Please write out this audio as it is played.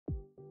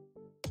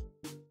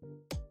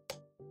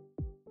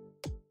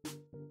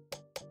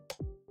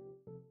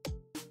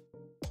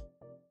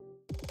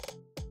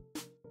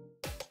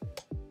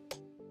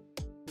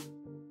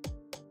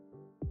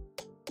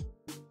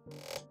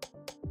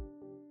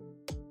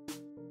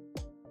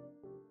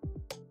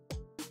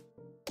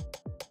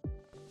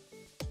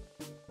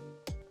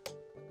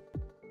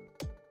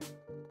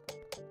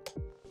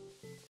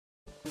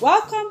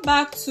Welcome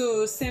back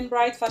to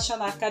Simbright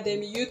Fashion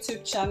Academy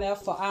YouTube channel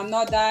for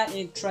another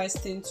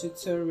interesting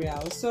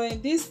tutorial. So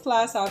in this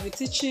class I'll be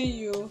teaching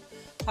you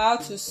how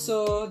to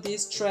sew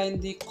this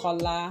trendy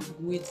collar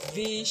with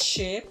V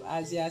shape,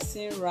 as you are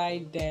seeing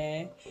right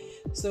there.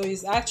 So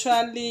it's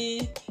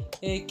actually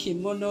a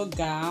kimono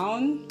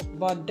gown,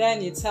 but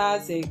then it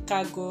has a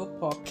cargo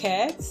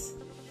pocket.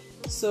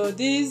 So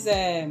this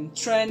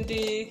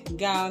trendy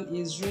gown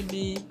is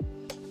really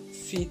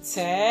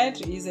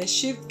fitted. Is a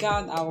shift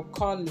gown, I will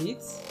call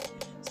it.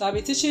 So I'll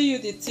be teaching you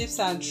the tips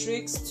and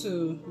tricks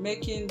to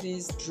making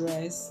this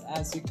dress,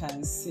 as you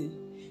can see,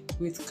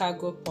 with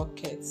cargo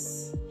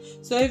pockets.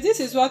 So if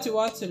this is what you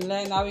want to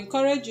learn, I will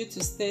encourage you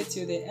to stay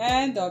till the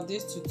end of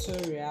this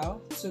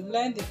tutorial to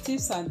learn the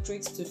tips and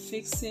tricks to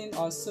fixing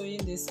or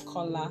sewing this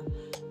collar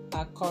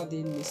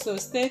accordingly. So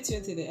stay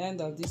tuned to the end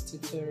of this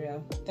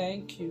tutorial.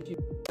 Thank you.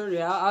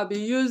 I'll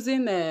be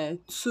using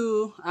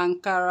two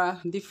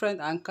different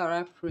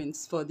Ankara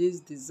prints for this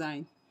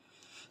design.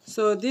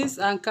 So these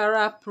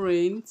Ankara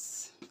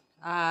prints,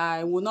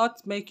 I will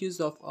not make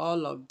use of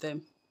all of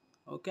them.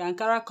 Okay,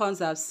 Ankara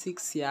comes at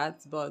 6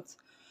 yards, but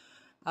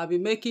I'll be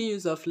making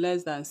use of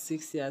less than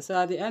 6 yards. So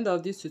at the end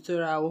of this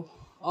tutorial, I will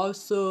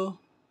also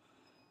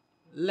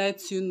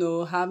let you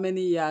know how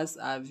many yards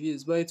I've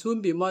used, but it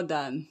won't be more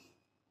than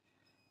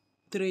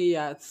 3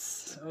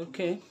 yards.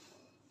 Okay,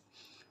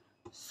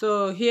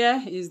 so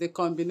here is the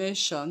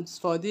combinations.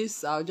 For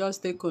this I'll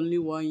just take only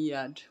 1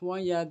 yard.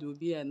 1 yard will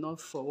be enough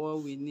for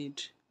what we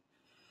need.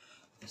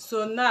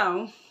 So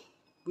now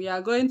we are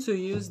going to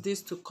use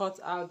this to cut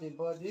out the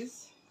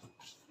bodies.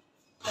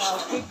 So I'll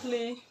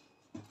quickly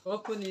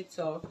open it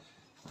up.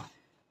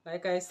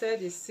 Like I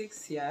said, it's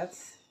 6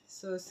 yards.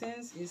 So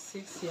since it's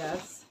 6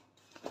 yards,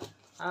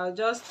 I'll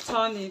just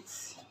turn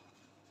it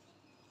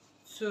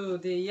to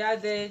the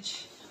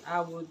yardage I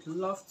would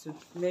love to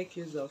make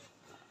use of.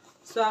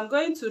 So I'm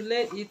going to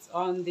lay it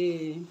on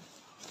the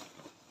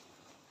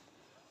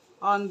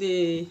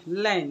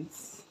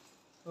length,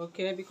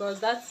 okay, because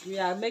that's, we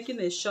are making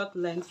a short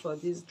length for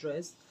this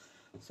dress.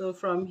 So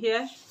from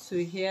here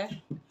to here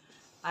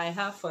I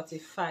have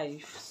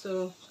 45,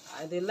 so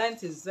the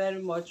length is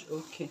very much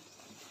okay.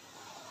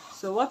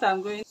 So what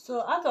I'm going,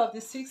 so out of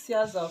the 6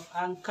 yards of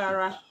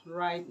Ankara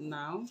right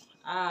now,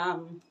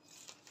 I'm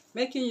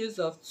making use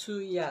of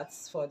 2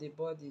 yards for the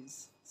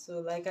bodies. So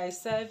like I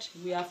said,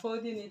 we are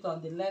folding it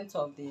on the length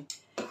of the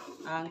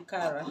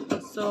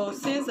Ankara. So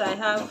since I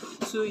have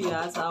 2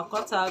 yards, I'll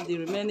cut out the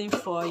remaining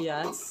 4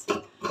 yards.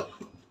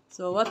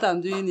 So what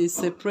I'm doing is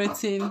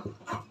separating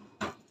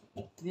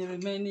the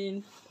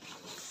remaining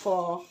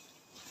 4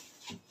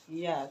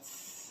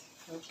 yards.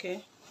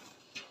 Okay,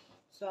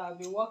 so I'll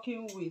be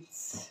working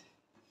with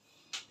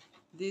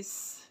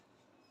these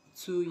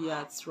 2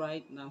 yards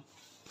right now.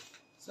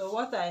 So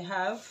what I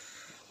have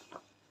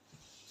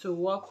to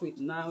work with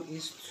now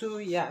is 2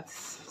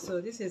 yards.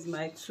 So this is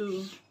my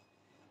 2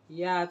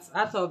 yards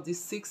out of the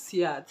 6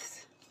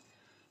 yards.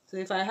 So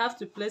if I have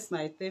to place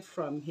my tape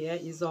from here,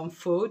 is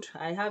unfold.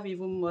 I have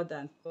even more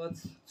than, but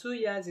 2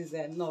 yards is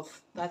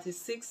enough.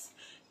 36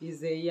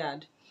 is a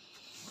yard.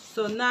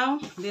 So now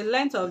the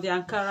length of the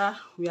Ankara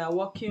we are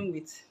working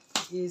with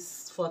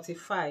is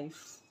 45.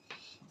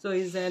 So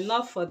it's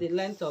enough for the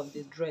length of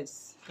the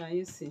dress. Can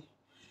you see?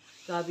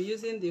 So I'll be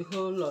using the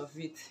whole of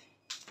it.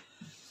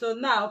 So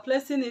now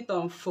placing it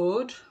on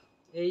fold,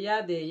 a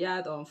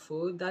yard on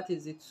fold, that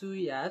is the 2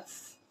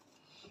 yards.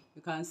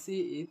 You can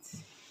see it.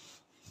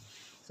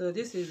 So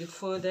this is the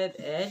folded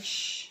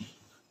edge.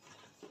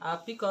 I'll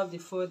pick up the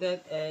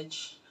folded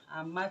edge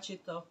and match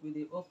it up with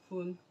the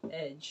open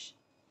edge.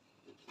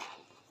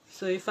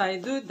 So if I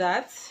do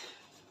that,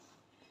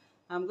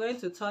 I'm going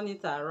to turn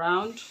it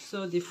around.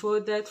 So the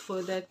folded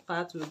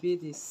part will be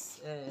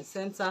this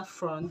center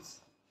front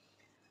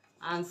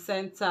and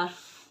center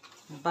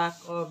back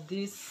of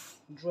this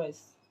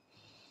dress.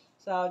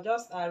 So I'll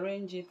just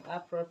arrange it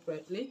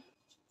appropriately.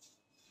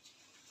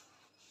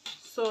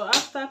 So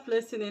after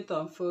placing it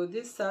on fold,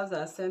 this serves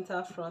as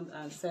center front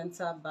and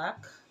center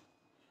back.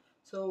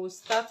 So we'll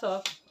start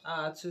off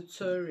our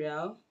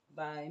tutorial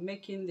by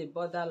making the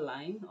border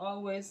line.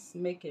 Always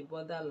make a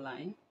border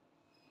line.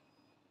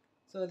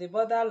 So the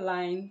border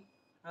line,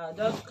 I'll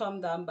just come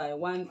down by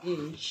 1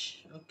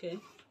 inch. Okay,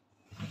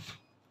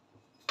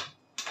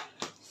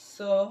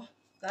 so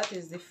that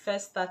is the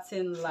first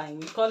starting line.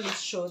 We call it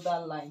shoulder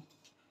line.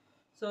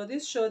 So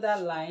this shoulder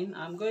line,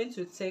 I'm going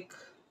to take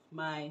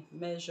my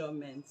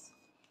measurements.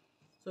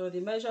 So the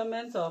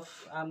measurement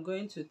of I'm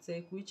going to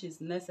take, which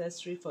is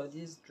necessary for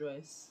this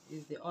dress,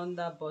 is the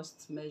under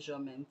bust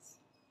measurement.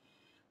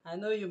 I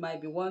know you might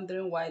be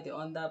wondering why the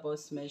under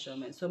bust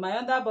measurement. So my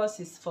under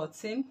bust is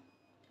 14.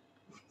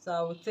 So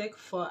I will take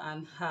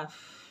 4.5.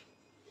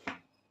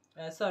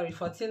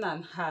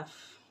 14.5.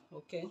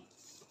 Okay.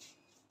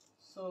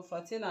 So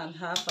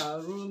 14.5,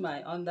 I'll rule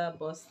my under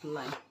bust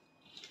line.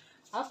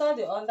 After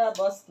the under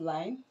bust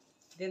line,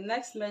 the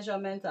next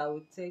measurement I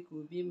will take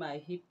will be my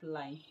hip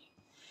line.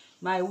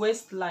 My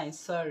waistline,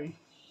 sorry.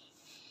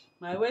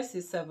 My waist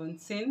is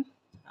 17.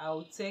 I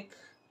will take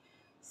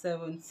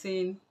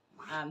 17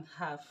 and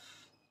half.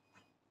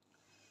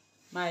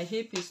 My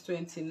hip is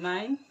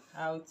 29.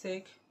 I'll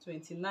take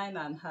 29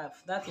 and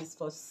half. That is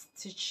for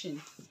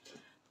stitching.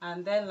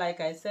 And then,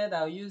 like I said,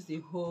 I'll use the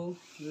whole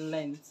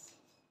length.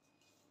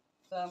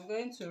 So I'm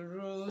going to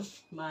rule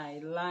my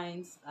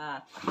lines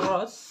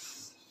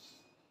across.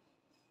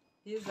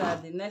 These are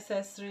the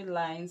necessary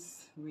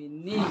lines we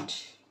need.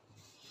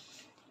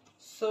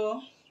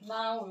 So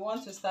now we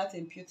want to start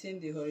imputing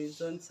the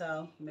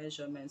horizontal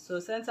measurement. So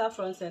center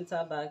front,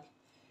 center back.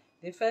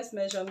 The first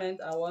measurement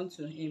I want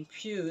to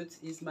impute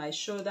is my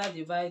shoulder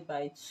divided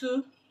by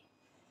 2,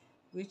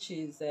 which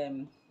is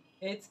 8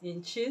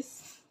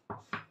 inches.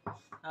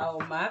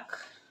 I'll mark.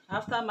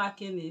 After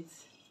marking it,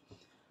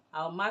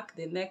 I'll mark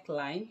the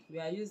neckline. We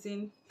are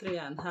using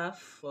 3.5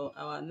 for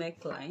our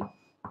neckline.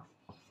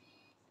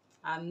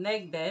 And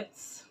neck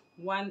depth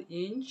 1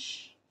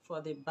 inch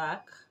for the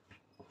back.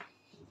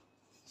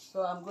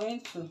 So I'm going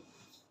to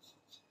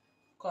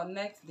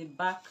connect the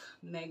back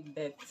neck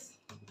depth.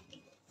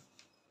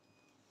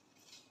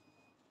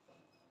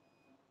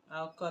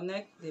 I'll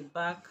connect the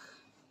back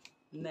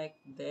neck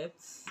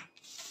depth.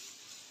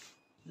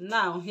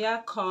 Now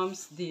here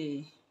comes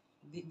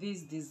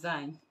this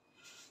design.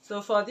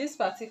 So for this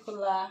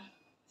particular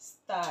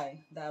style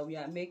that we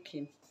are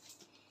making,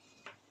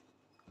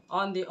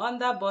 on the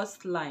under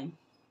bust line,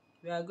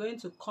 we are going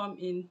to come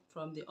in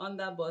from the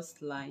under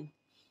bust line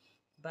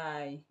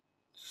by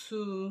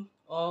 2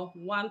 or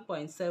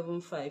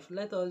 1.75.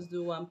 Let us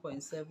do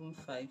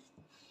 1.75.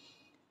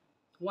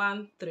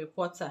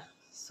 1/3.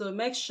 So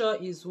make sure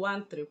it's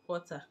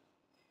 1/3.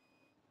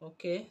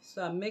 Okay,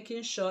 so I'm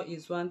making sure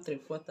it's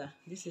 1/3.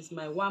 This is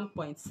my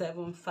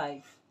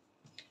 1.75.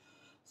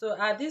 So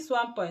at this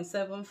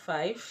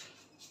 1.75,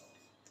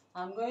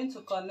 I'm going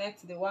to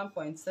connect the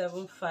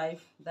 1.75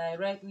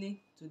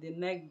 directly to the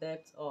neck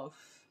depth of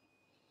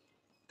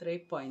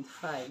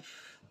 3.5.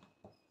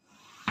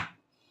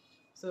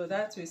 So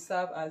that will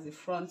serve as the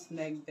front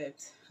neck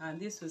depth, and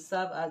this will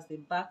serve as the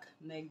back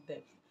neck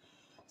depth.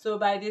 So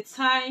by the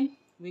time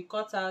we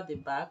cut out the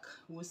back,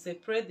 we'll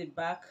separate the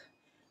back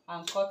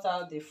and cut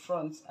out the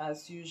front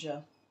as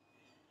usual.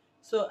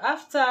 So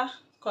after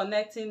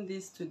connecting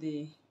this to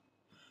the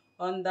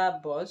under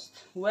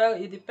bust, well,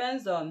 it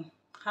depends on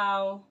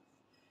how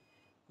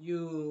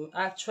you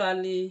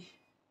actually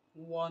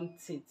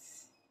want it.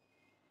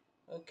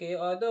 Okay,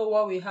 although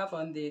what we have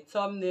on the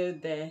thumbnail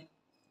there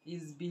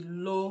is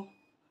below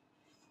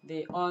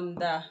the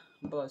under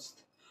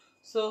bust,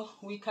 so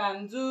we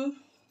can do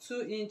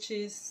 2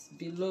 inches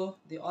below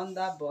the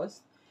under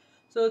bust.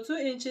 So 2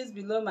 inches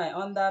below my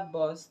under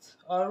bust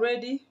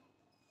already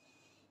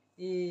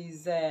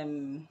is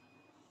the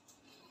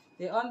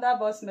under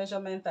bust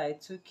measurement I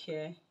took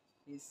here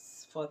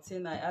is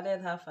 14. I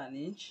added half an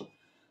inch,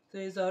 so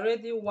it's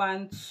already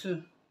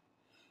 1/2.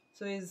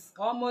 So it's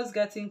almost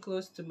getting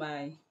close to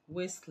my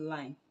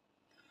waistline.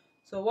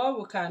 So what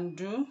we can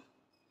do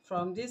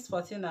from this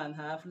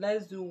 14.5,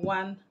 let's do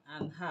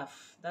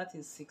 1.5. That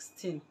is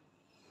 16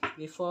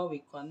 before we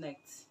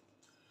connect.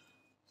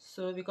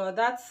 So because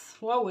that's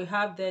what we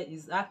have there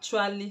is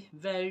actually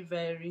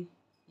very,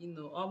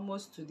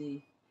 almost to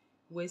the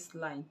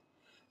waistline.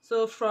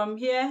 So from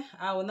here,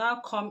 I will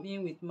now come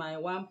in with my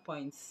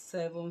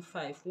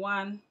 1.75.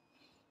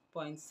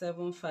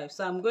 1.75.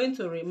 So I'm going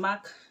to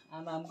remark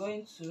and I'm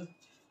going to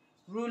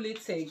rule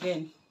it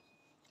again.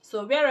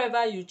 So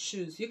wherever you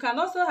choose, you can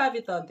also have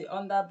it on the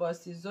under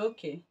bust, is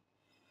okay.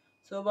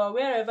 So but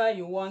wherever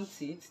you want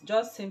it,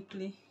 just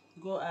simply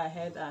go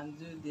ahead and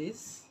do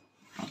this.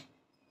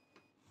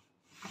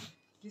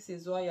 This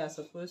is what you are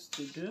supposed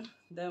to do.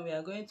 Then we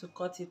are going to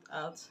cut it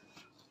out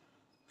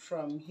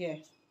from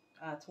here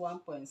at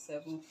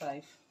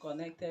 1.75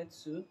 connected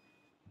to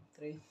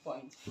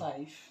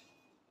 3.5.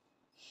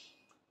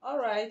 All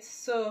right,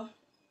 so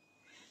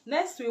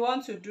next we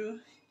want to do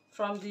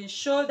from the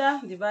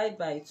shoulder divide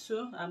by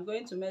 2. I'm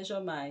going to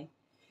measure my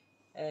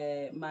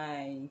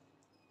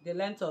the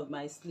length of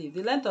my sleeve.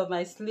 The length of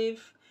my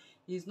sleeve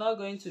is not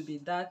going to be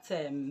that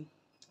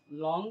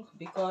long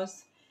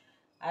because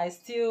I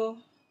still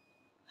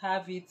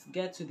have it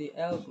get to the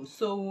elbow.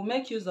 So we'll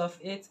make use of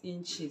 8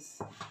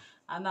 inches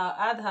and I'll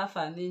add half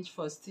an inch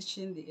for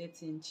stitching the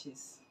 8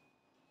 inches.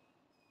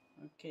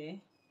 Okay,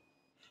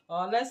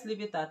 or let's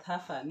leave it at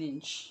half an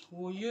inch.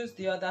 We'll use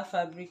the other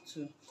fabric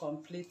to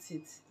complete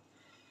it.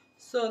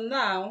 So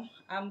now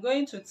I'm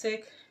going to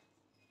take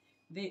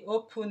the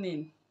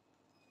opening.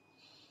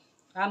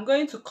 I'm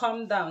going to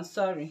come down,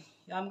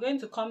 I'm going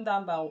to come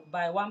down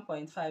by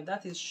 1.5.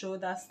 That is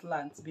shoulder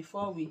slant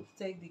before we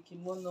take the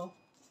kimono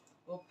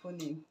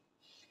opening.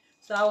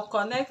 So I'll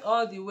connect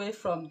all the way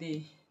from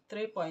the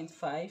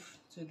 3.5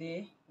 to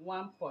the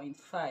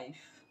 1.5.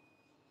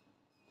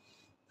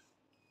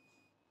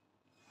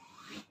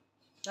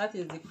 That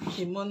is the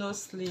kimono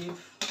sleeve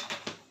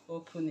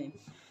opening.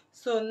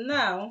 So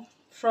now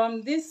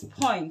from this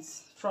point,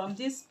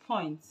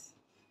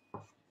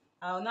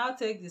 I'll now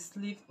take the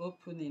sleeve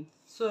opening.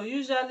 So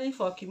usually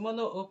for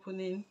kimono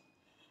opening,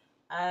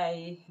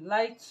 I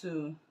like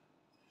to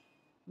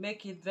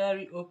make it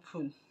very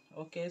open.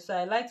 Okay, so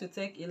I like to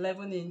take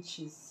 11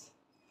 inches.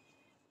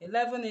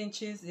 11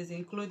 inches is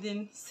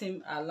including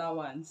seam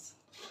allowance.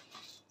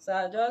 So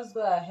I'll just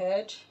go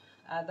ahead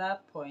at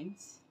that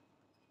point.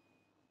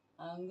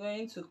 I'm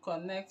going to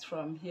connect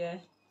from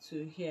here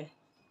to here.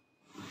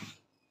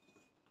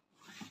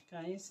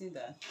 Can you see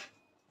that?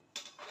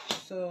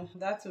 So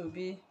that will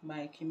be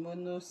my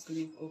kimono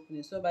sleeve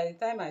opening. So by the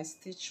time I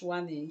stitch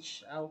 1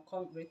 inch, I'll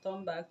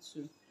return back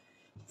to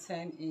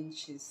 10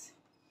 inches.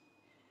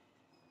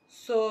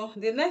 So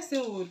the next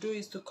thing we'll do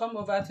is to come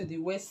over to the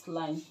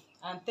waistline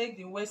and take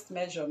the waist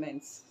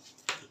measurements.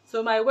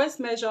 So my waist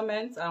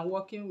measurement I'm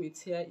working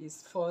with here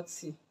is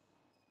 40.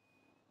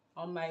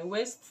 On my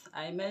waist,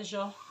 I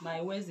measure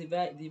my waist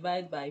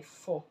divide by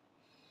 4.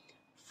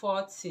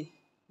 40,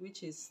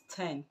 which is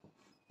 10.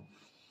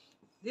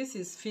 This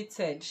is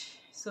fitted.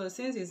 So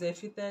since it's a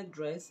fitted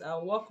dress,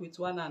 I'll work with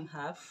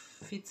 1.5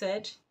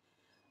 fitted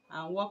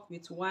and work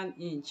with 1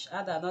 inch.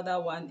 Add another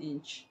 1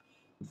 inch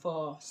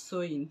for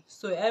sewing.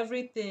 So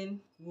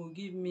everything will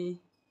give me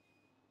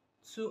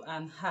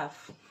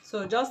 2.5.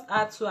 So just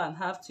add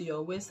 2.5 to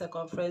your waist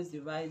circumference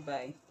divide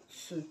by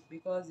 2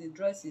 because the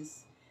dress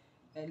is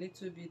a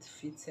little bit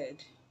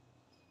fitted.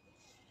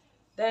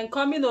 Then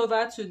coming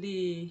over to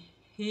the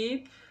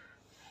hip,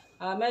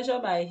 I'll measure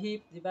my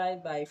hip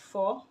divide by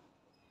 4.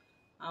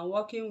 I'm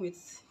working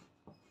with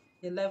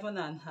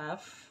 11.5.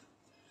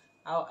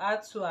 I'll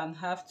add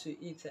 2.5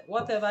 to it.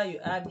 Whatever you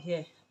add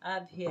here,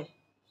 add here.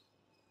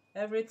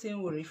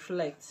 Everything will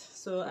reflect.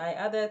 So I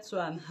added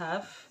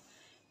 2.5.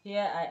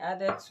 Here I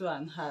added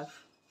 2.5.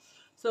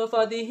 So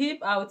for the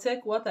hip, I'll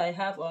take what I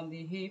have on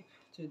the hip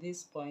to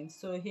this point.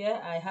 So here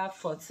I have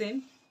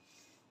 14.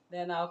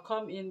 Then I'll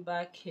come in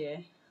back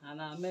here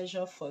and I'll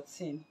measure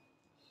 14.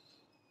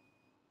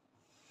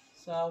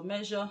 So I'll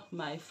measure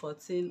my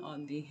 14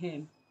 on the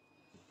hem.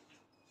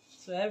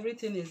 So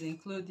everything is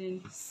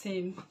including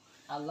seam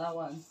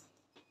allowance.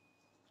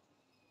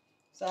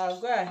 So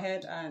I'll go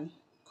ahead and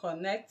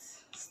connect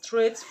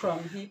straight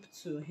from hip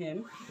to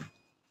hem.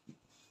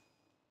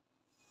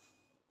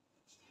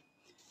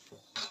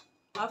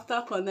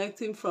 After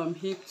connecting from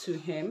hip to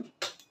hem,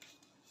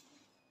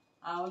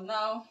 I'll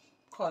now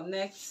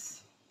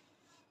connect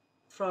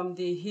from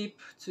the hip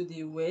to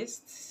the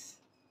waist.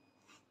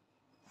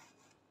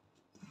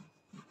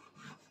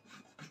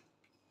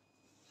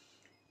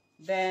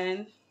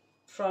 Then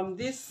from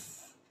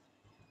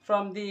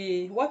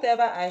the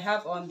whatever I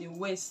have on the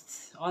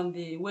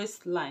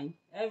waistline,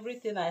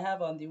 everything I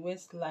have on the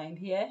waistline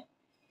here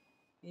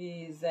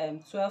is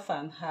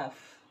 12.5.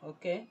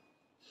 Okay,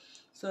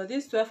 so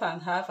this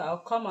 12.5, I'll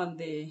come on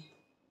the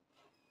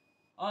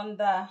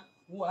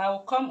I'll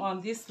come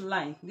on this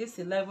line, this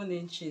 11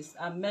 inches,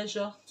 and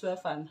measure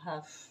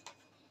 12.5.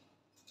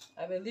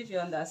 I believe you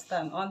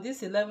understand. On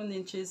this 11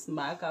 inches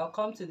mark, I'll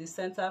come to the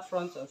center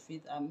front of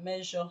it and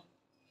measure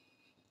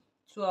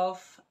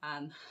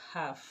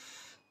 12.5.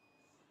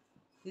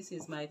 This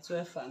is my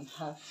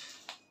 12.5.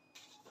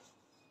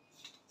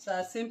 So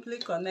I simply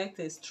connect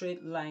a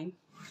straight line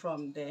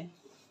from there.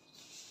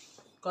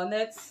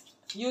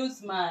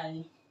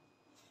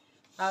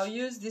 I'll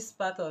use this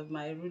part of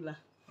my ruler,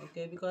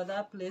 okay, because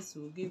that place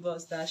will give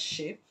us that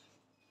shape.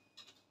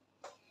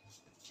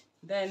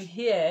 Then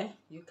here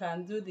you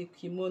can do the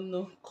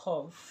kimono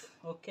curve,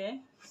 okay.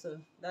 So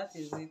that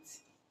is it.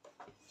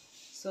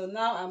 So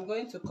now I'm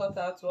going to cut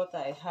out what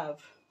I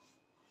have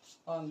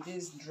on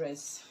this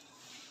dress.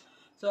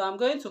 So I'm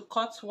going to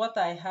cut what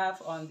I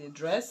have on the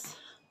dress.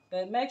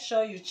 Then make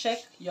sure you check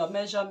your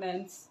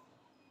measurements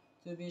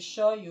to be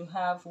sure you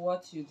have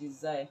what you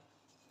desire.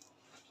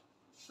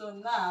 So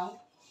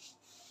now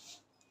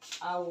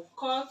I will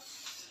cut.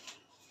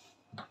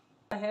 Go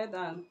ahead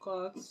and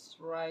cut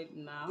right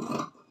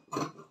now.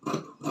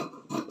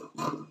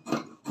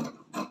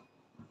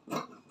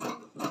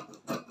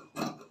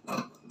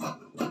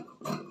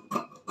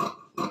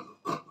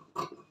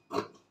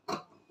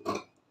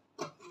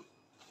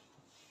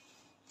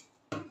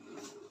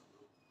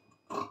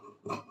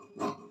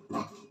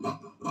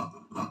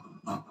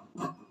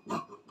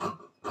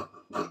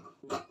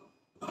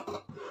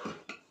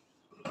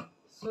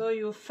 So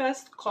you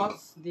first cut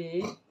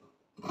the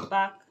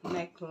back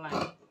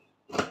neckline.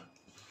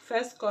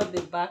 First cut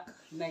the back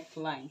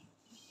neckline.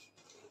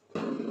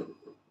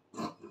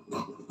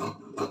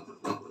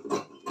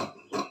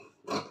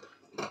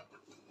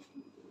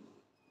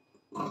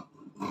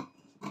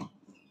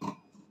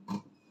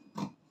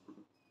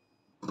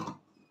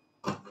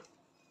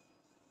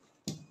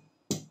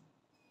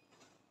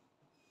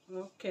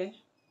 Okay,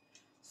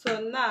 so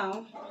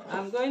now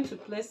I'm going to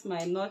place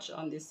my notch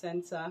on the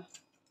center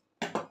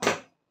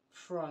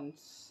front,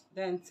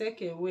 then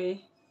take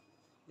away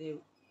the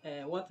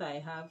what I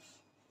have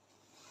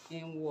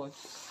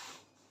inwards.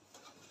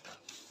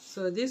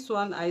 So this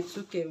one I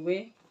took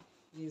away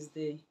is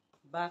the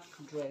back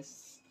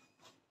dress,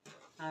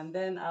 and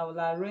then I will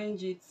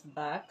arrange it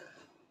back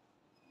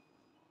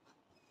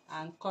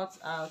and cut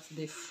out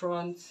the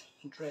front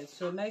dress.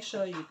 So make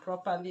sure you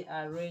properly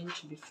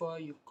arrange before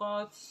you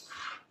cut.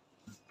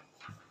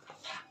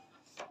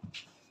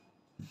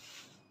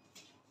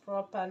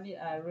 properly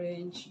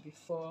arrange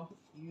before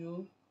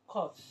you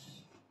cut.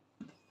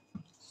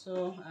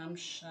 So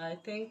I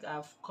think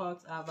I've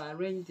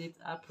arranged it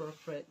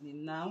appropriately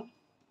now.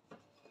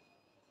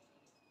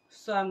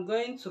 So I'm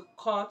going to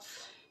cut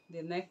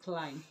the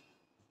neckline.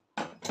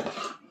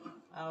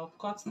 I'll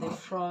cut the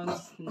front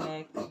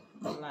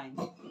neckline.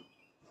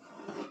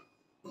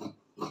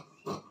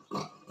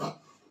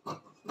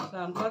 So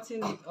I'm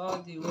cutting it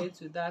all the way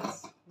to that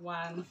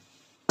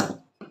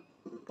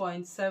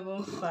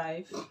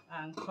 1.75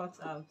 and cut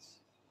out.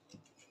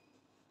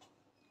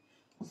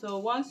 So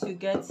once you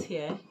get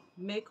here,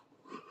 make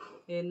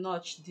a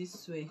notch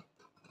this way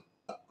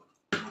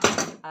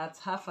at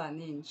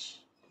 1/2 inch.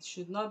 It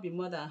should not be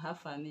more than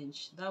 1/2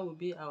 inch. That will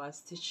be our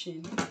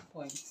stitching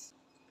point.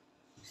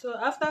 So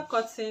after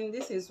cutting,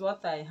 this is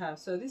what I have.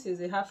 So this is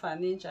a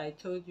 1/2 inch I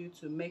told you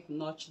to make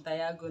notch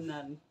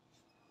diagonally.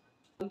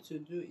 What you want to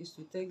do is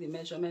to take the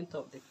measurement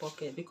of the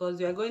pocket, because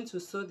we are going to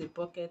sew the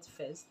pocket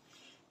first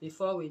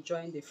before we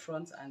join the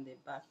front and the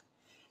back.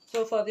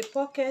 So for the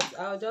pocket,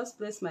 I'll just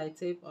place my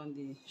tape on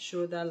the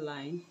shoulder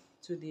line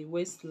to the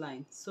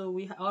waistline. So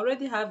we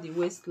already have the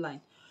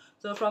waistline.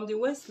 So from the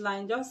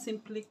waistline, just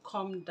simply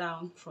come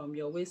down from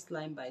your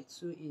waistline by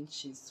 2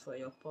 inches for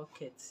your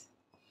pocket.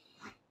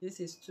 This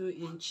is 2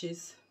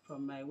 inches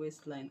from my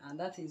waistline, and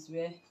that is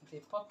where the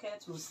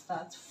pocket will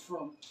start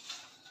from.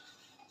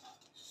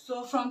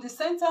 So from the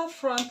center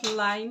front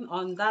line,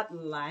 on that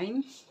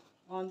line,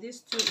 on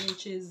these 2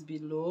 inches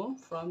below,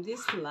 from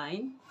this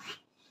line,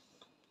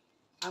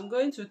 I'm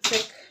going to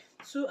take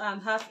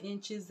 2.5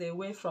 inches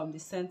away from the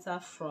center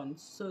front.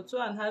 So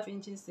 2.5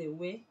 inches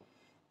away,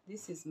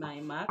 this is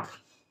my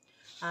mark,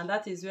 and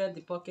that is where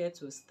the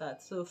pocket will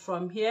start. So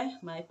from here,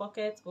 my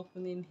pocket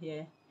opening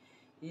here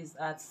is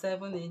at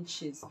 7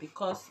 inches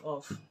because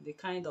of the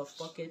kind of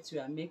pocket you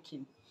are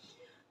making.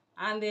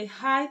 And the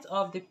height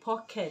of the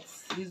pocket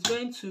is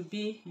going to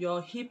be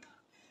your hip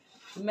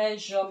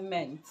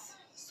measurement.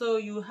 So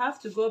you have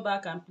to go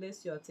back and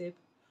place your tape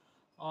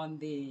on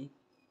the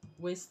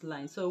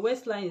waistline. So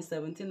waistline is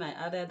 17, I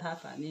added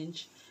 1/2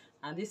 inch,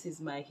 and this is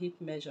my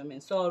hip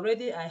measurement. So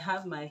already I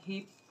have my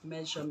hip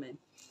measurement.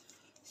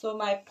 So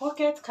my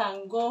pocket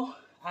can go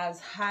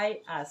as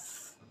high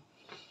as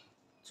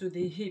to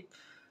the hip.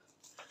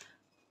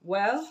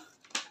 Well,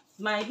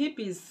 my hip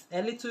is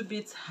a little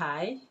bit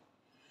high,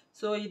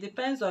 so it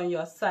depends on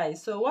your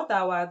size. So what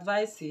I would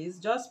advise is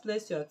just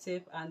place your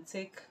tape and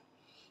take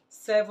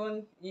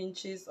 7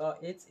 inches or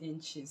 8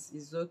 inches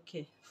is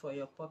okay for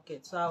your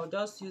pocket. So I'll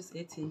just use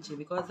 8 inches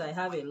because I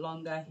have a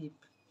longer hip.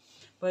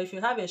 But if you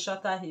have a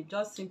shorter hip,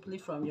 just simply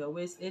from your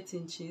waist 8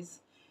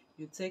 inches,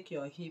 you take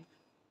your hip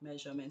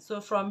measurement.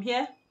 So from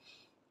here,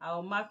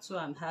 I'll mark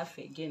 2.5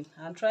 again.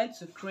 I'm trying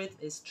to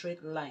create a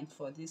straight line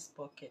for this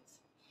pocket,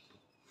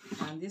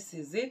 and this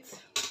is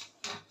it.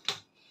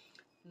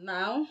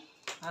 Now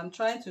I'm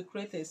trying to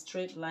create a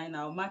straight line.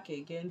 I'll mark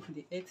again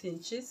the 8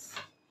 inches,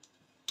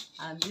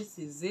 and this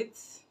is it.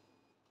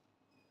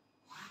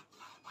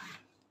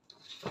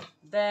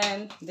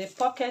 Then the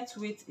pocket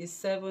width is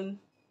 7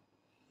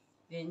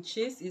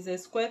 inches. It's a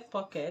square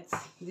pocket.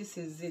 This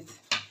is it.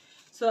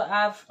 So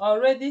I've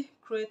already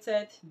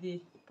created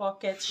the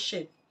pocket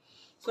shape.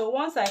 So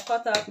once I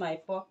cut out my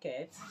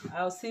pocket,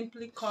 I'll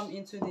simply come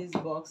into this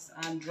box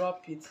and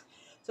drop it.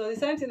 So the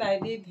same thing I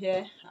did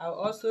here, I'll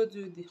also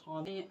do the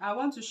on. I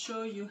want to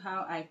show you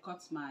how I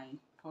cut my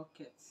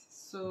pocket.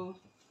 So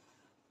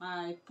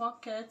my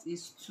pocket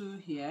is 2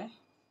 here,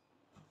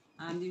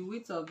 and the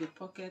width of the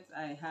pocket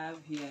I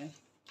have here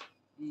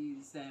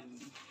is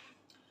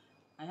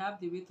I have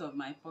the width of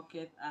my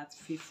pocket at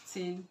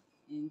 15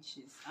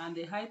 inches, and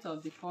the height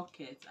of the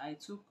pocket, I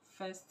took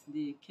first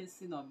the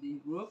casing of the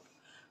rope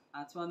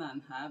at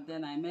 1.5,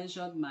 then I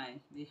measured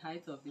the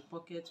height of the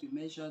pocket we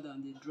measured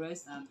on the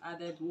dress and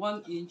added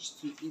 1 inch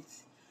to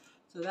it.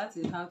 So that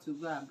is how to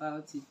go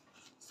about it.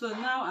 So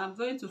now I'm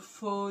going to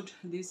fold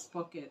this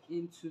pocket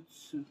into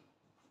 2,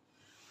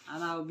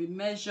 and I'll be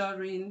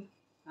measuring.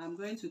 I'm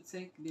going to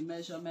take the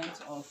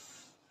measurement of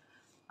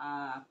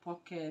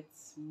pocket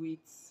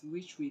width,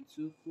 which we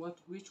took,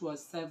 which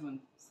was 7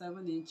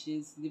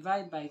 inches.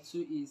 Divide by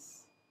 2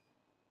 is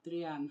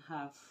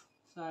 3.5.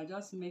 So I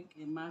just make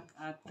a mark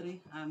at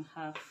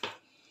 3.5.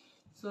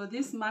 So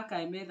this mark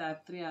I made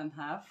at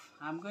 3.5,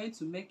 I'm going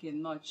to make a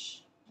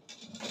notch.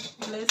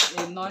 Place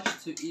a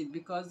notch to it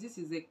because this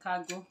is a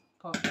cargo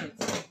pocket.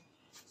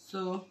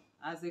 So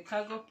as a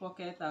cargo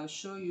pocket, I'll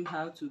show you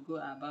how to go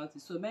about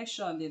it. So make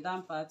sure on the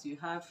down part you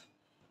have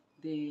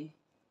the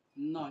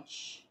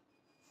notch.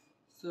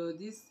 So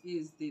this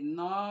is the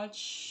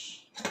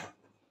notch.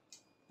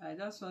 I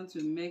just want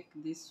to make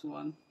this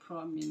one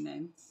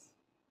prominent.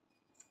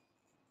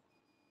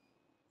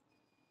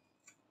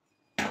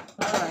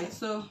 Alright,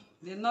 so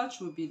the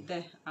notch will be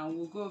there, and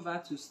we'll go over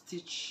to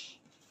stitch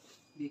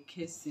the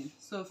casing.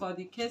 So for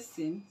the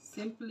casing,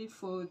 simply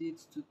fold it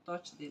to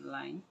touch the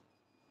line.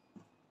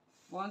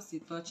 Once you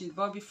touch it,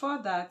 but before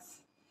that,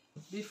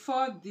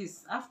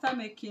 after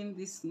making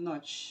this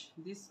notch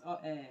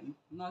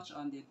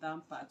on the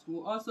down part,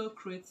 we'll also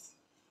create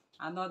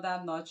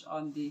another notch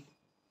on the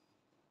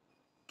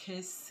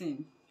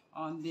casing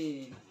on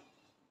the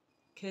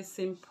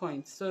casing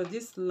point. So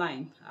this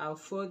line, I'll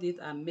fold it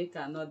and make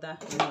another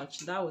notch.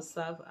 That will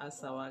serve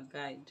as our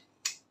guide.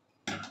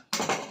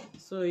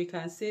 So you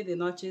can see the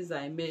notches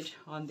I made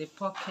on the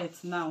pocket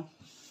now.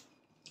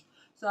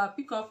 So I'll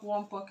pick up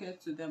one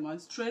pocket to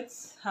demonstrate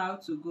how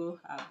to go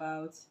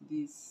about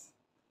this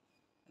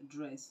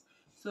dress.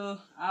 So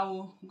I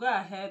will go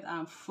ahead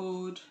and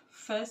fold.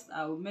 First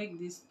I will make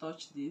this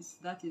touch this,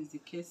 that is the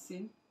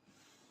casing,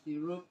 the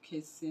rope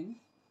casing.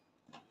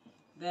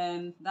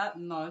 Then that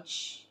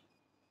notch,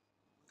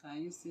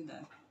 can you see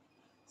that?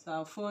 So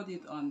I'll fold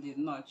it on the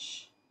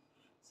notch.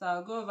 So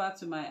I'll go over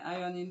to my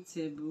ironing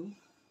table.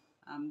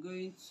 I'm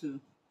going to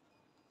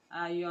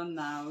iron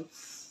out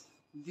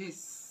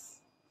this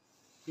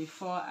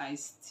before I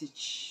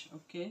stitch.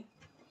 Okay,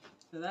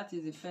 so that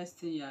is the first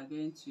thing you are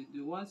going to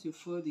do. Once you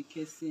fold the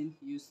casing,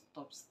 you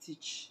stop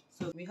stitch.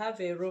 So we have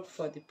a rope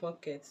for the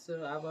pocket.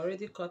 So I've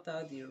already cut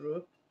out the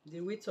rope.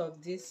 The width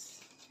of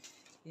this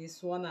is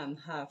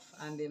 1.5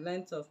 and the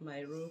length of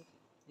my rope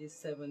is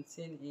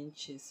 17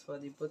 inches for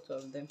the both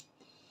of them.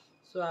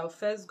 So I'll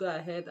first go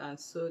ahead and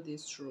sew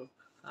this rope.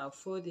 I'll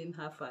fold in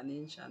 1/2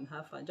 inch and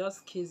 1/2,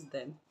 just kiss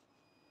them.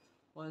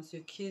 Once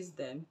you kiss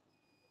them,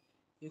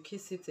 you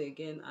kiss it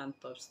again and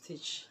top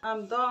stitch.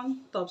 I'm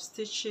done top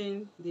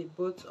stitching the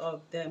both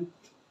of them.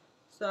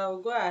 So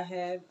I'll go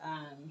ahead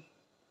and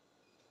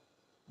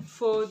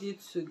fold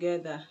it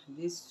together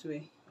this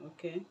way.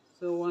 Okay,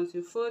 so once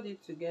you fold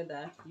it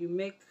together, you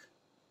make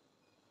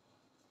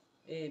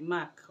a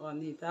mark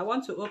on it. I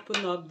want to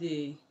open up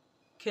the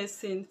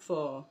casing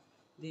for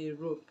the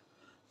rope.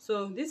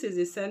 So this is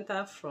the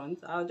center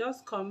front. I'll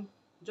just come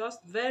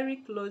just very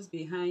close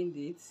behind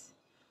it.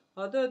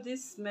 Although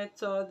this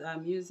method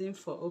I'm using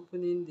for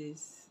opening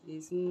this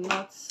is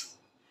not,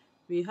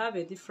 we have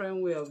a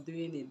different way of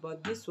doing it,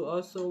 but this will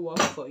also work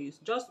for you.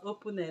 Just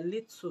open a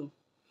little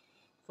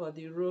for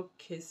the rope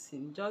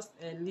casing, just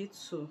a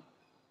little.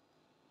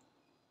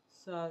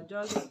 So I'll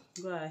just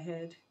go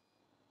ahead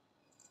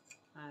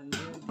and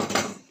do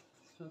this.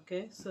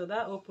 Okay, so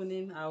that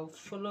opening, I'll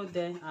follow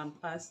there and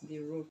pass the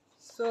rope.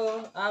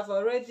 So I've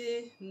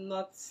already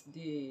knot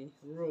the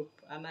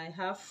rope and I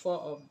have 4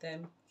 of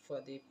them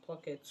for the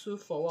pocket, 2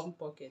 for one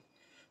pocket.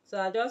 So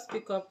I just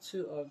pick up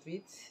 2 of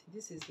it.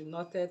 This is the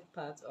knotted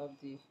part of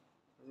the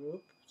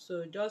rope.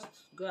 So just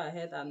go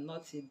ahead and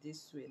knot it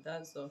this way.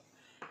 That's all.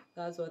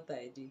 That's what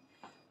I did.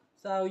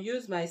 So I'll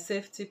use my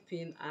safety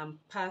pin and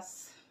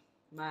pass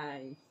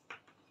my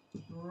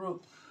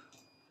rope.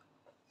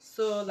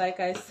 So like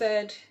I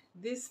said,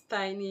 this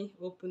tiny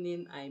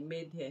opening I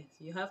made here,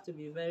 you have to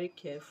be very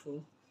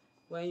careful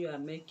when you are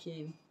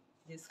making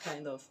this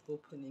kind of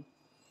opening.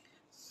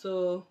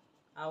 So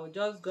I will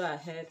just go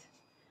ahead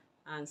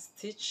and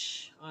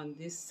stitch on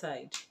this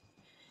side.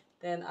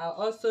 Then I'll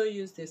also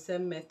use the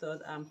same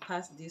method and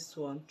pass this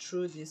one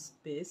through this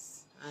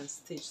space and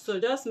stitch. So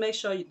just make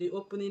sure the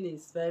opening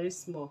is very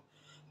small.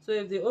 So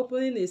if the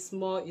opening is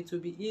small, it will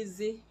be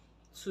easy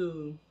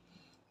to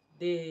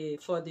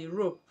for the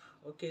rope,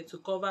 okay, to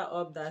cover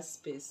up that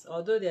space.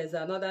 Although there's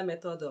another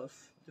method of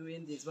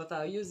doing this, but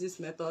I'll use this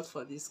method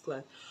for this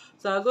class.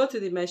 So I'll go to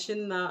the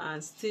machine now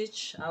and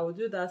stitch. I will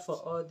do that for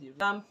all the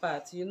down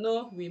part. You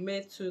know, we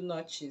made 2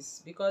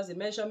 notches because the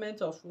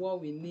measurement of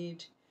what we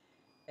need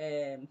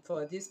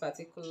for this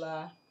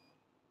particular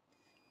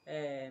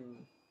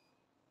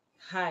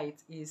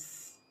height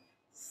is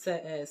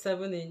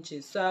 7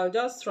 inches. So I'll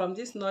just, from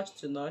this notch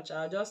to notch,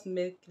 I'll just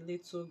make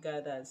little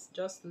gathers,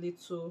 just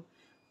little.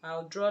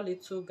 I'll draw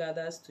little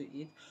gathers to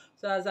it.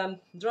 So as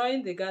I'm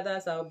drawing the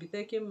gathers, I'll be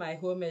taking my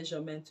whole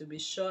measurement to be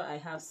sure I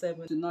have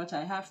 7 to notch.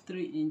 I have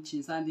 3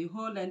 inches and the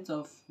whole length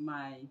of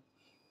my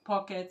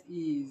pocket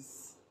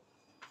is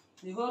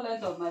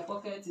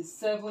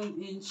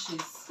 7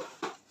 inches.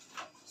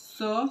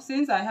 So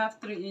since I have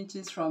 3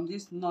 inches from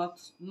this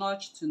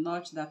notch to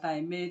notch that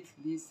I made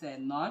this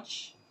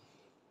notch,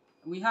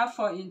 we have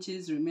 4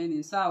 inches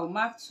remaining. So I'll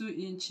mark 2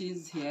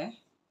 inches here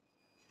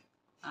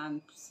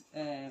and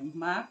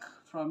mark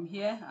from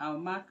here. I'll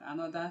mark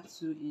another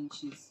 2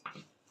 inches.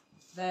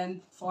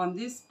 Then on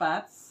this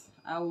part,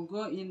 I will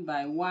go in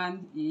by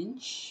 1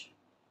 inch.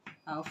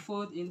 I'll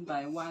fold in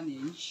by 1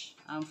 inch,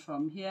 and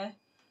from here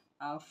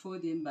I'll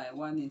fold in by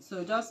 1 inch.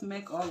 So just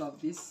make all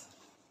of this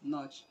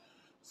notch.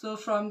 So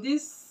from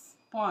this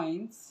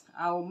point,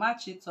 I'll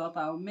match it up.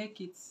 I'll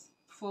make it,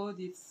 fold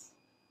it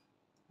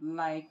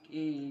like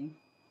a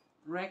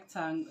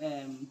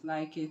rectangle,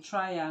 like a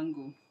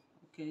triangle.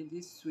 Okay,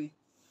 this way.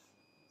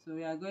 So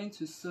we are going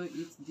to sew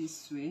it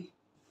this way.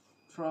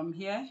 From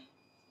here,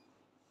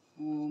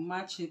 we'll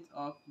match it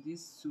up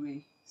this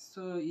way.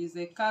 So it's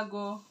a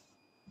cargo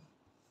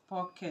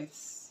pocket.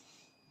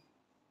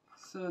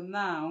 So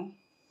now,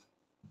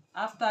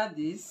 after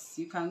this,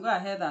 you can go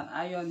ahead and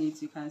iron it.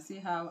 You can see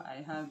how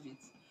I have it.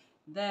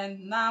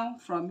 Then now,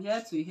 from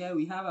here to here,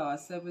 we have our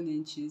 7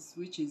 inches,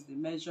 which is the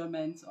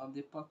measurement of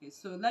the pocket.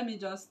 So let me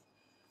just,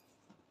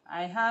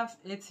 I have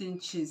 8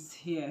 inches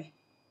here.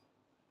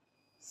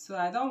 So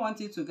I don't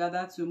want it to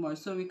gather too much.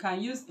 So we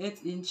can use 8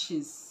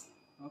 inches.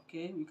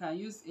 Okay, we can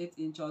use 8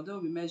 inch, although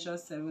we measure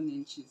 7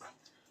 inches.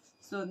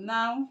 So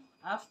now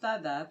after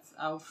that,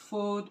 I'll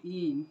fold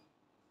in.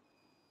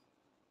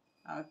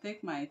 I'll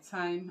take my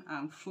time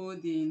and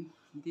fold in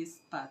this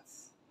part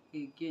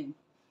again.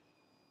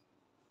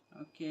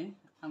 Okay,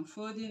 I'm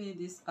folding in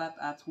this part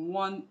at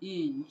 1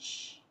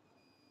 inch.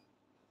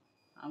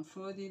 I'm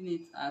folding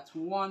it at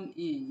 1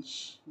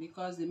 inch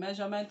because the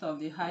measurement of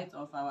the height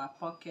of our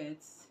pocket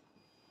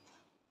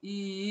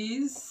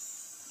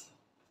is,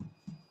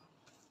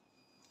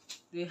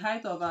 the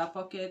height of our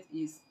pocket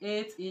is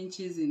 8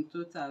 inches in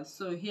total.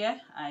 So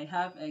here I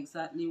have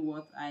exactly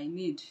what I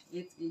need,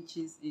 8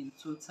 inches in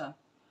total.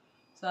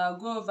 So I'll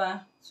go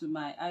over to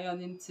my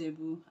ironing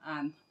table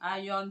and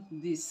iron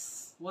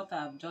this, what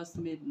I've just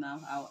made now.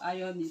 I'll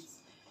iron it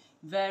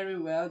very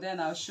well, then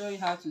I'll show you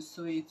how to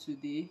sew it to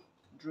the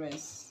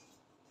dress.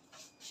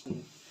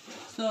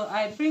 So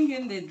I bring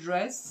in the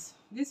dress.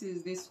 This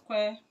is the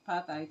square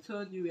part I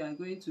told you we are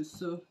going to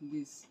sew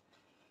this.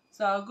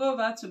 So I'll go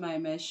over to my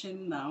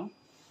machine now.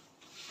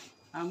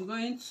 I'm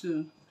going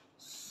to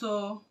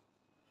sew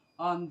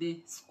on the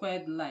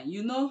squared line.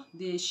 You know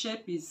the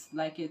shape is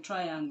like a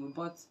triangle,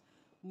 but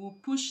we'll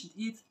push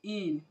it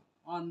in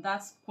on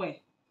that square.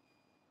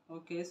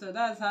 Okay, so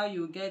that's how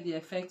you get the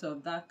effect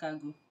of that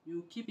cargo.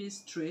 You keep it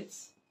straight.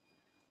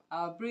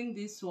 I'll bring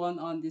this one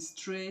on the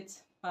straight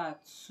part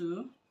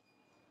too.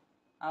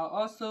 I'll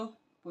also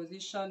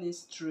position it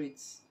straight.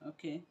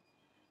 Okay,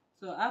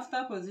 so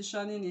after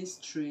positioning it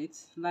straight,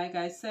 like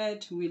I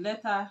said, we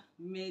later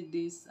made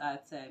this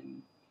at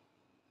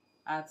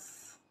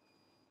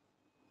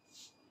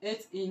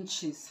 8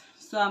 inches.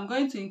 So I'm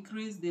going to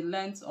increase the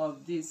length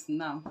of this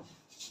now.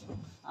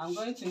 I'm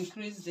going to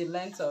increase the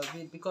length of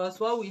it because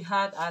what we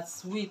had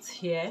as width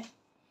here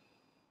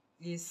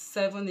is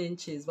 7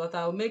 inches, but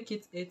I'll make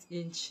it 8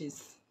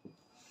 inches.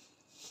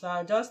 So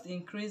I'll just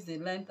increase the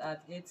length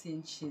at 8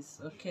 inches.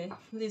 Okay,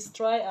 please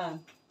try and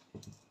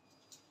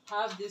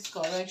have this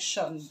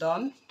correction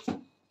done.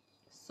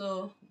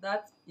 So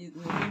that will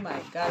be my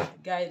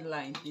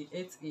guideline, the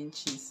 8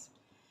 inches.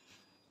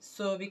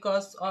 So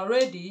because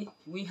already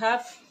we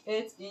have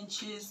 8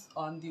 inches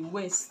on the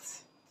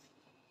waist,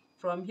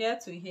 from here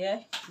to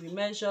here we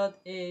measured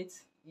 8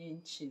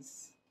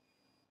 inches.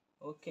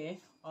 Okay,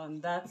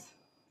 on that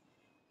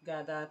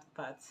gathered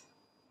part.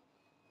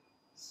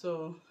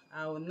 So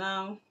I will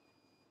now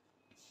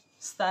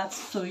start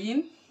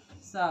sewing.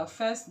 So I'll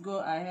first go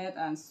ahead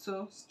and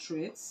sew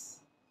straight.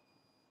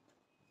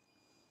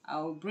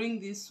 I'll bring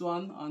this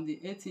one on the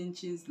 8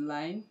 inches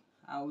line.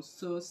 I'll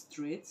sew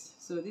straight.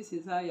 So this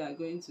is how you are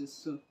going to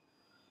sew.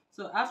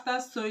 So after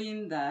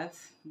sewing that,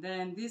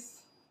 then this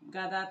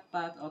gathered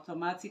part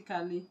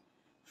automatically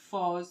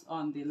falls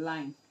on the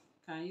line.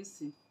 Can you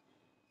see?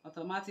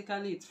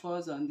 Automatically it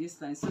falls on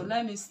this line. So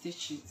let me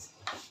stitch it.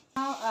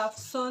 Now I've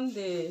sewn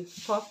the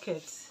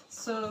pocket.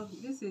 So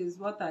this is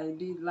what I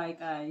did, like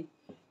I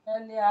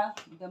earlier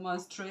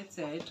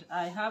demonstrated.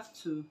 I have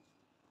to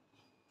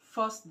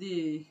force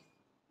the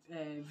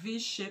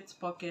V-shaped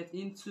pocket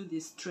into the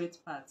straight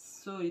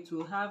parts, so it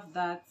will have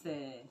that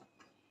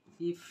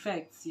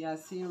effect you are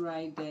seeing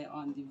right there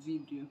on the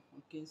video.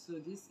 Okay, so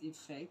this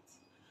effect,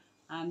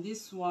 and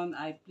this one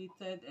I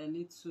pleated a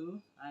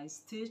little, I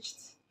stitched,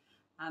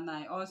 and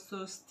I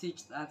also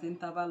stitched at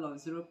interval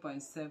of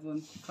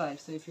 0.75.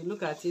 so if you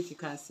look at it, you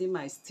can see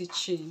my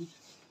stitching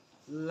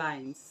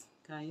lines.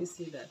 Can you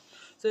see that?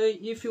 So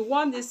if you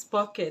want this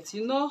pocket,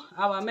 you know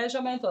our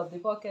measurement of the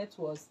pocket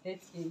was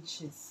 8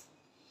 inches,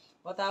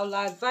 but I will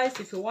advise,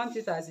 if you want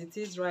it as it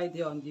is right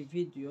there on the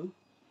video,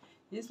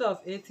 instead of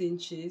 8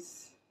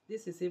 inches,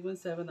 this is even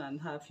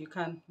 7.5. You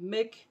can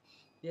make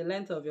the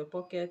length of your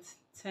pocket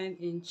 10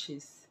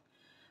 inches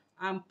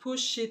and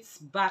push it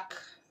back.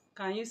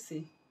 Can you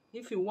see?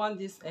 If you want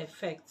this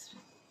effect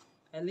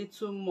a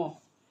little more,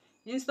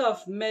 instead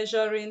of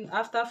measuring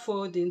after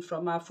folding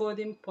from our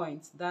folding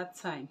point that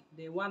time,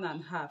 the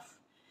 1.5,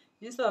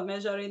 instead of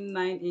measuring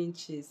 9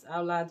 inches,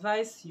 I will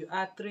advise you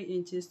add 3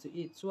 inches to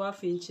it,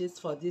 12 inches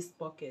for this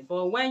pocket.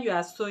 But when you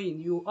are sewing,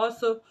 you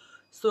also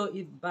sew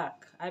it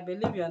back. I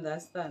believe you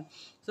understand.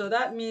 So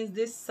that means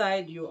this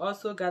side you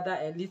also gather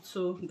a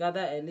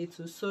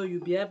little, so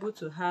you'll be able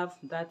to have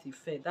that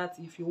effect. That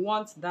if you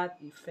want that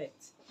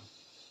effect.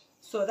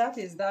 So that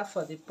is that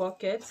for the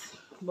pocket.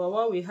 But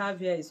what we have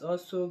here is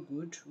also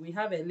good. We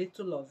have a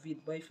little of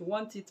it, but if you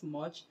want it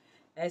much,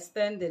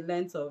 extend the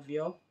length of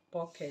your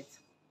pocket.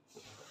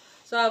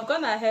 So I've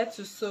gone ahead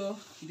to sew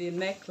the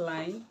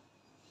neckline.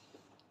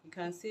 You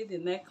can see the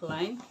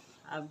neckline.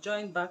 I've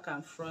joined back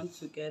and front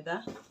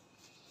together.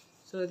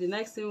 So the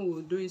next thing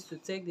we'll do is to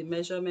take the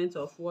measurement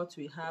of what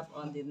we have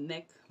on the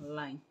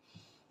neckline.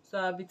 So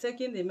I'll be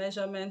taking the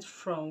measurement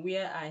from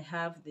where I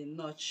have the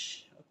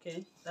notch.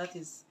 Okay, that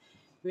is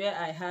where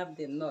I have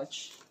the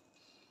notch.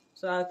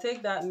 So I'll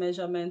take that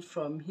measurement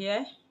from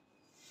here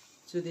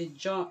to the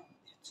joint,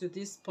 to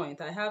this point.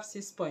 I have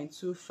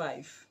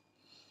 6.25.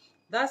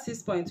 That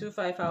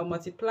 6.25, I'll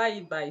multiply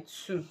it by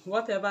 2.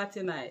 Whatever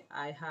thing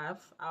I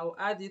have, I'll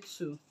add it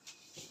to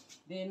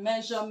the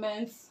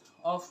measurements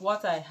of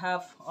what I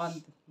have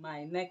on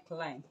my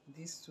neckline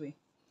this way.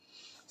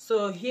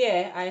 So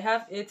here I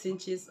have 8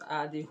 inches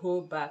at the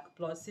whole back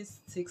plus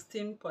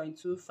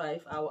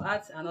 16.25. I will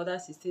add another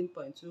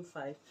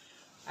 16.25.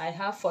 I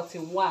have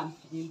 41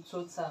 in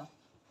total.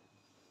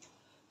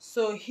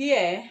 So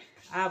here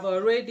I've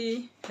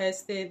already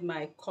hairstayed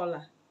my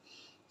collar.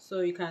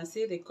 So you can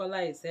see the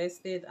collar is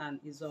hairstayed and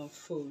is on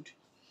fold.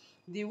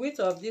 The width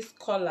of this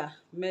collar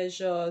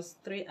measures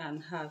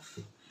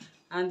 3.5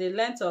 and the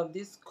length of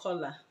this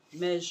collar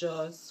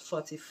measures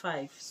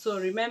 45. So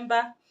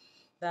remember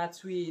that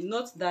we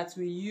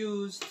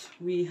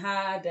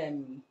had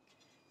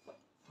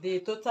the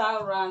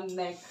total round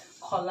neck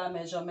collar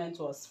measurement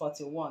was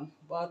 41,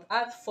 but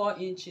add 4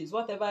 inches,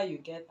 whatever you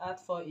get, add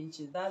 4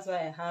 inches. That's why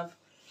I have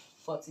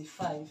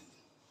 45.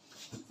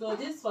 So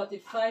this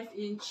 45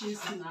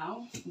 inches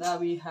now that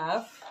we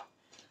have,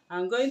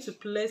 I'm going to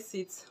place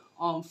it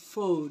on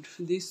fold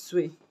this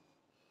way.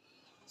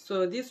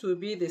 So this will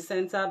be the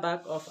center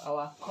back of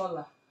our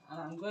collar, and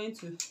I'm going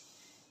to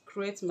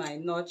create my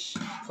notch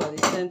for the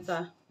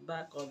center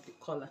back of the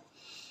collar.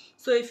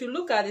 So if you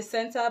look at the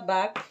center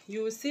back,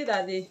 you will see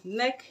that the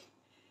neck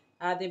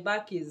at the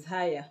back is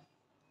higher.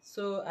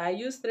 So I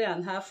use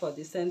 3.5 for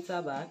the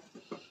center back,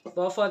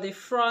 but for the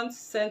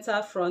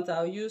center front,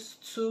 I'll use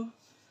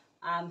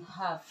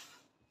 2.5.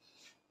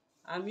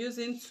 I'm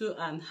using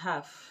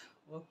 2.5,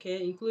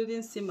 okay,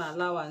 including seam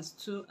allowance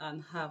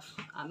 2.5,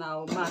 and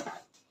I'll mark.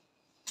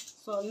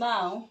 So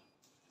now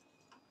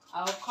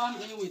I'll come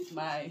in with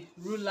my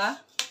ruler.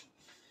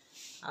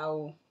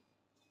 I'll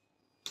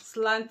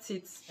slant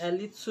it a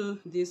little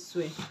this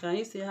way. Can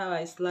you see how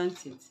I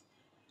slant it?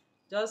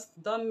 Just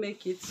don't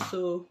make it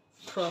so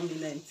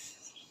prominent.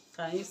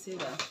 Can you see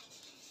that?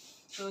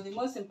 So the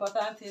most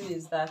important thing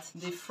is that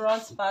the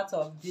front part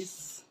of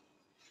this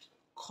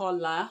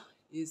collar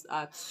is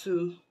at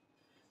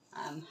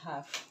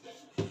 2.5.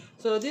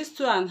 So this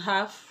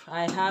 2.5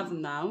 I have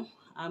now.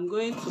 I'm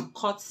going to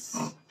cut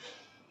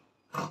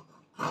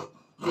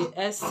the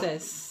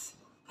excess.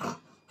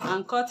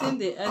 I'm cutting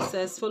the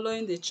excess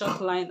following the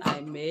chalk line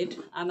I made,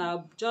 and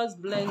I'll just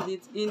blend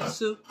it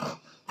into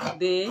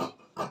the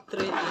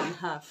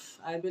 3.5.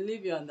 I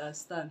believe you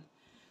understand.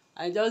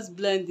 I just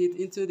blend it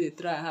into the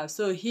 3.5.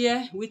 So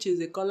here, which is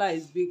the collar,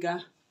 is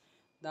bigger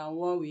than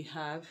what we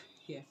have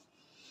here.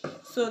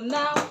 So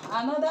now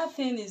another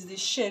thing is the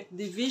shape,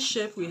 the V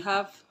shape we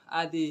have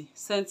at the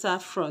center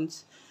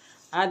front.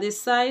 At the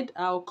side,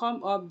 I'll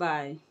come up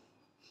by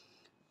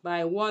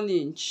 1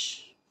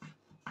 inch.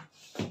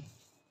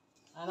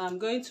 And I'm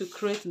going to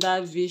create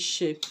that V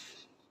shape.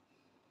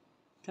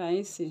 Can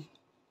you see?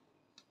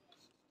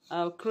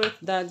 I'll create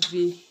that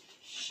V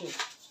shape.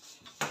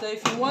 So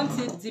if you want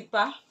it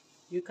deeper,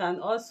 you can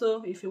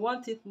also, if you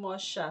want it more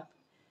sharp,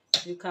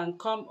 you can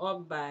come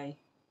up by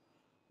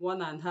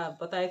 1.5.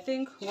 But I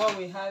think what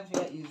we have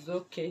here is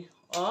okay.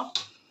 Or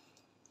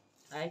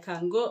I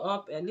can go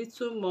up a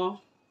little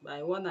more by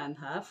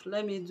 1.5.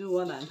 Let me do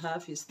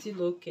 1.5. It's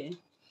still okay.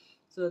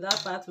 So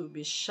that part will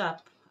be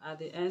sharp at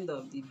the end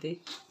of the day.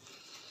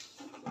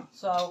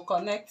 So I'll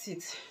connect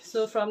it.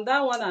 So from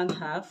that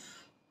 1.5,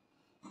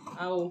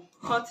 I'll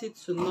cut it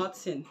to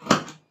nothing.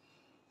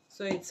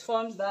 So it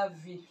forms that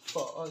V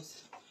for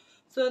us.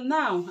 So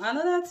now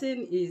another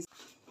thing is,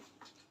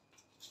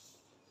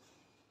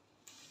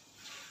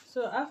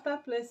 so after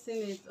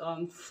placing it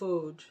on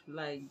fold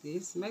like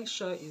this, make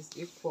sure it's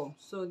equal.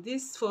 So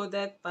this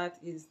folded part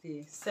is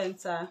the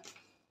center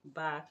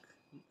back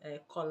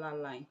collar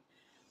line.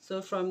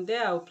 So from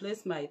there I'll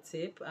place my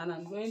tape, and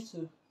I'm going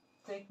to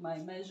take my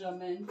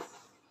measurement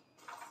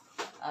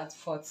at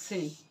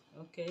 14.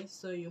 Okay,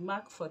 so you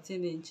mark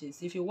 14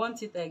 inches. If you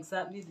want it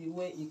exactly the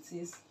way it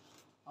is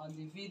on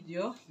the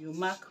video, you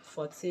mark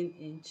 14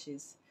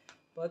 inches.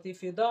 But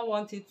if you don't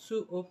want it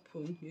too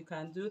open, you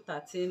can do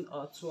 13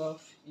 or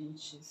 12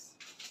 inches.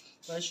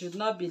 But it should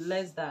not be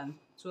less than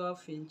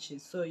 12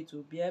 inches, so it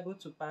will be able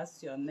to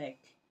pass your neck.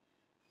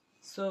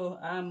 So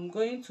I'm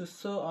going to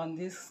sew on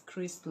this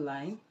crease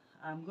line.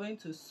 I'm going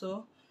to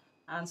sew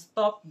and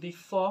stop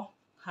before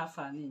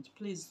 1/2 inch.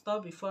 Please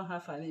stop before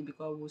 1/2 inch,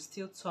 because we'll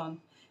still turn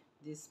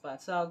this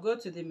part. So I'll go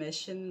to the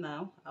machine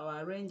now.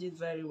 I'll arrange it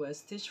very well,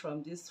 stitch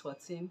from this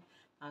 14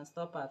 and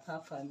stop at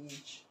 1/2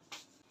 inch.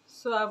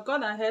 So I've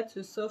gone ahead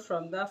to sew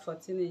from that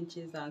 14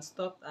 inches and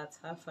stopped at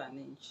 1/2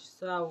 inch.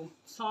 So I'll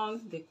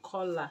turn the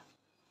collar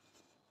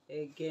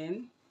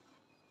again.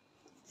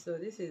 So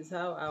this is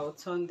how I'll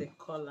turn the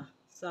collar.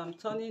 So I'm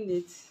turning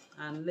it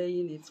and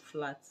laying it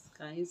flat.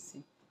 Can you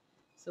see?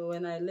 So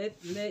when I lay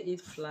it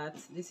flat,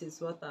 this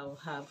is what I'll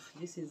have.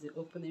 This is the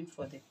opening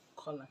for the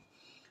collar.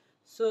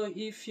 So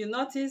if you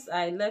notice,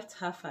 I left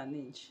 1/2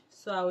 inch.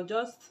 So I'll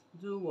just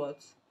do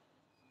what?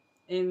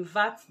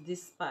 Invert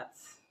this part.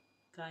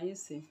 Can you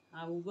see?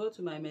 I will go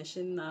to my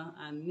machine now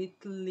and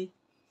neatly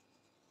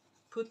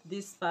put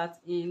this part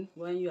in.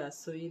 When you are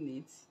sewing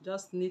it,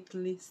 just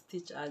neatly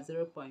stitch at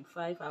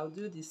 0.5. I'll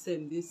do the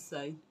same this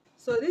side.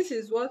 So this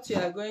is what you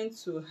are going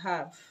to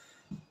have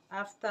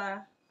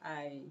after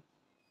I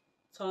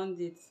turned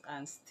it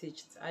and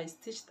stitched. I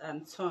stitched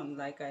and turned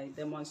like I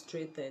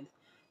demonstrated.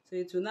 So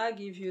it will now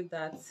give you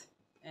that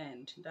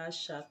end, that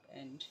sharp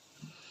end.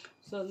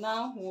 So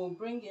now we'll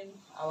bring in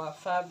our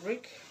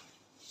fabric,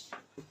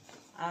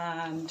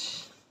 and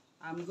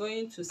I'm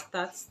going to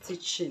start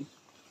stitching.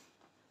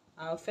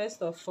 I'll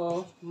first of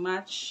all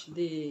match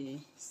the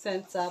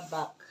center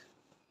back.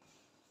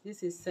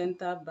 This is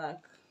center back.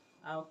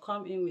 I'll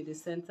come in with the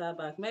center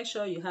back. Make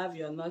sure you have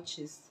your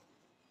notches.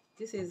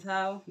 This is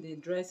how the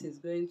dress is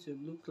going to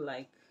look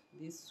like,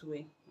 this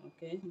way.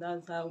 Okay,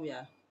 that's how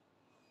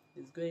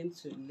it's going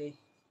to lay.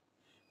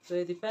 So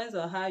it depends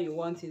on how you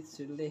want it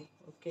to lay.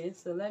 Okay,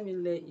 so let me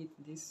lay it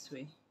this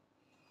way.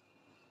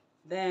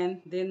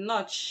 Then the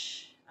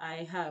notch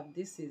I have,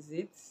 this is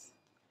it.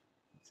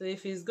 So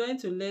if it's going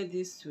to lay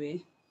this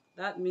way,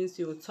 that means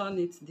you will turn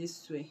it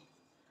this way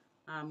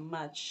and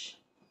match.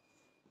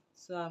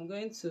 So I'm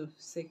going to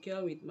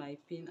secure with my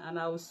pin, and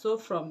I will sew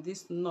from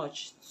this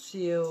notch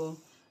till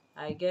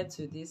I get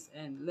to this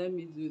end. Let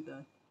me do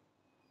that.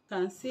 You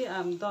can see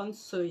I'm done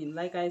sewing.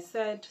 Like I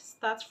said,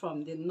 start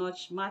from the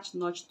notch, match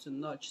notch to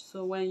notch.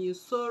 So when you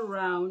sew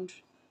round,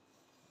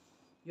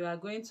 you are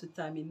going to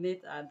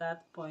terminate at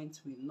that point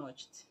we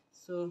notched.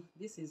 So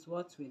this is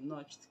what we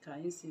notched.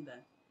 Can you see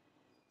that?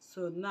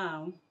 So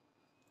now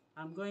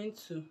I'm going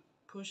to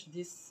push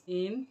this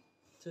in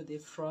to the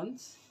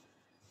front,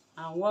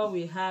 and what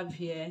we have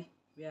here,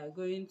 we are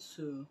going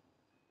to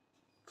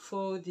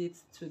fold it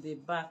to the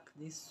back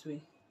this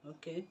way.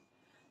 Okay,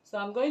 so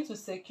I'm going to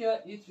secure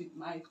it with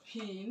my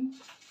pin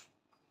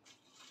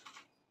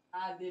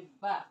at the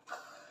back.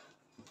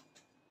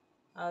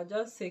 I'll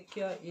just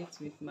secure it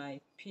with my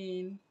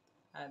pin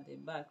at the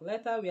back.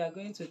 Later we are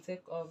going to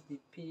take off the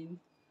pin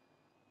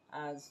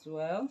as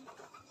well,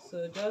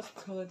 so just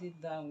hold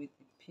it down with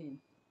the pin.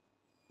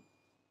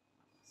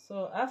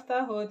 So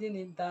after holding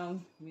it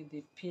down with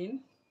the pin,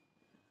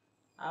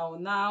 I will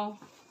now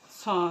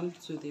turn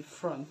to the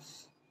front.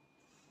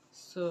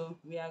 So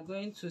we are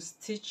going to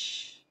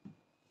stitch,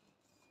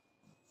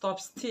 top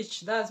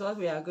stitch. That's what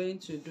we are going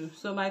to do.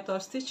 So my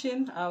top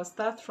stitching, I'll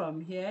start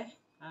from here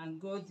and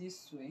go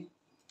this way.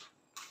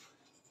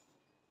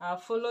 I'll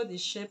follow the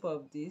shape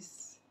of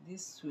this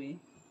way.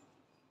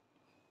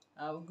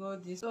 I'll go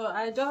this. So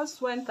I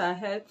just went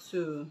ahead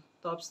to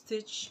top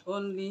stitch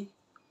only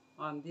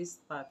on this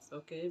part,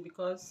 okay,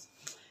 because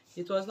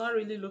it was not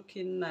really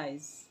looking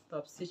nice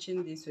top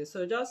stitching this way.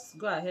 So just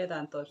go ahead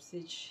and top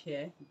stitch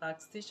here,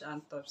 back stitch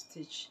and top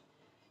stitch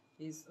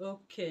is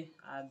okay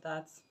at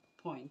that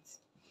point.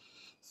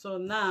 So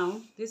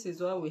now this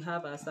is what we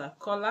have as a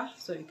collar.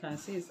 So you can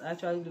see it's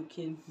actually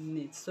looking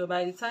neat. So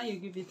by the time you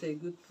give it a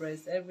good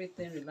press,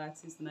 everything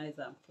relaxes nice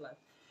and flat.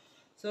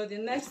 So the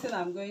next thing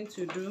I'm going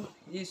to do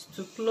is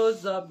to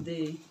close up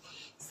the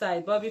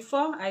side. But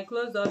before I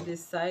close up the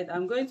side,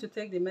 I'm going to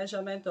take the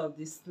measurement of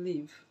the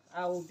sleeve.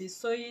 I will be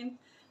sewing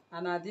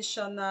an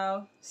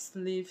additional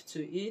sleeve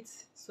to it.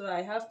 So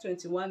I have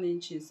 21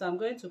 inches. So I'm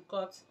going to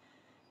cut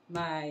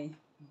my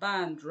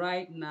band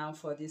right now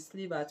for the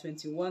sleeve at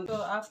 21.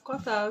 So I've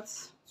cut out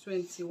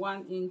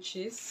 21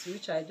 inches,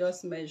 which I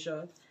just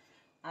measured.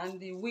 And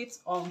the width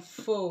on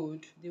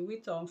fold,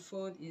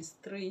 is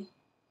 3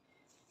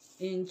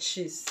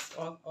 inches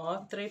or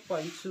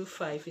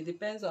 3.25. It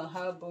depends on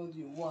how bold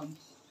you want.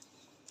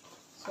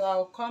 So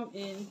I'll come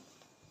in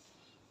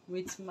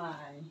with my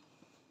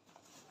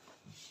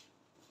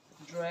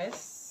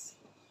dress.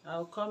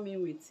 I'll come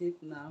in with it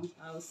now.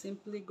 I'll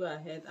simply go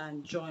ahead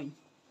and join.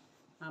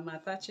 I'm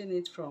attaching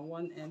it from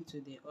one end to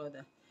the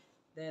other.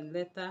 Then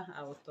later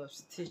I will top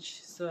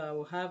stitch. So I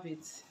will have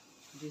it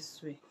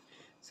this way.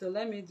 So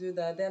let me do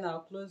that. Then I'll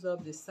close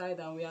up the side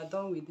and we are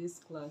done with this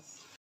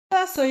class.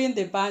 After sewing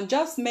the band,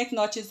 just make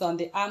notches on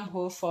the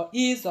armhole for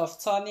ease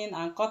of turning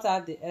and cut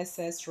out the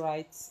excess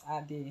right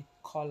at the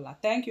collar.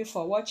 Thank you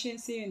for watching.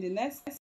 See you in the next.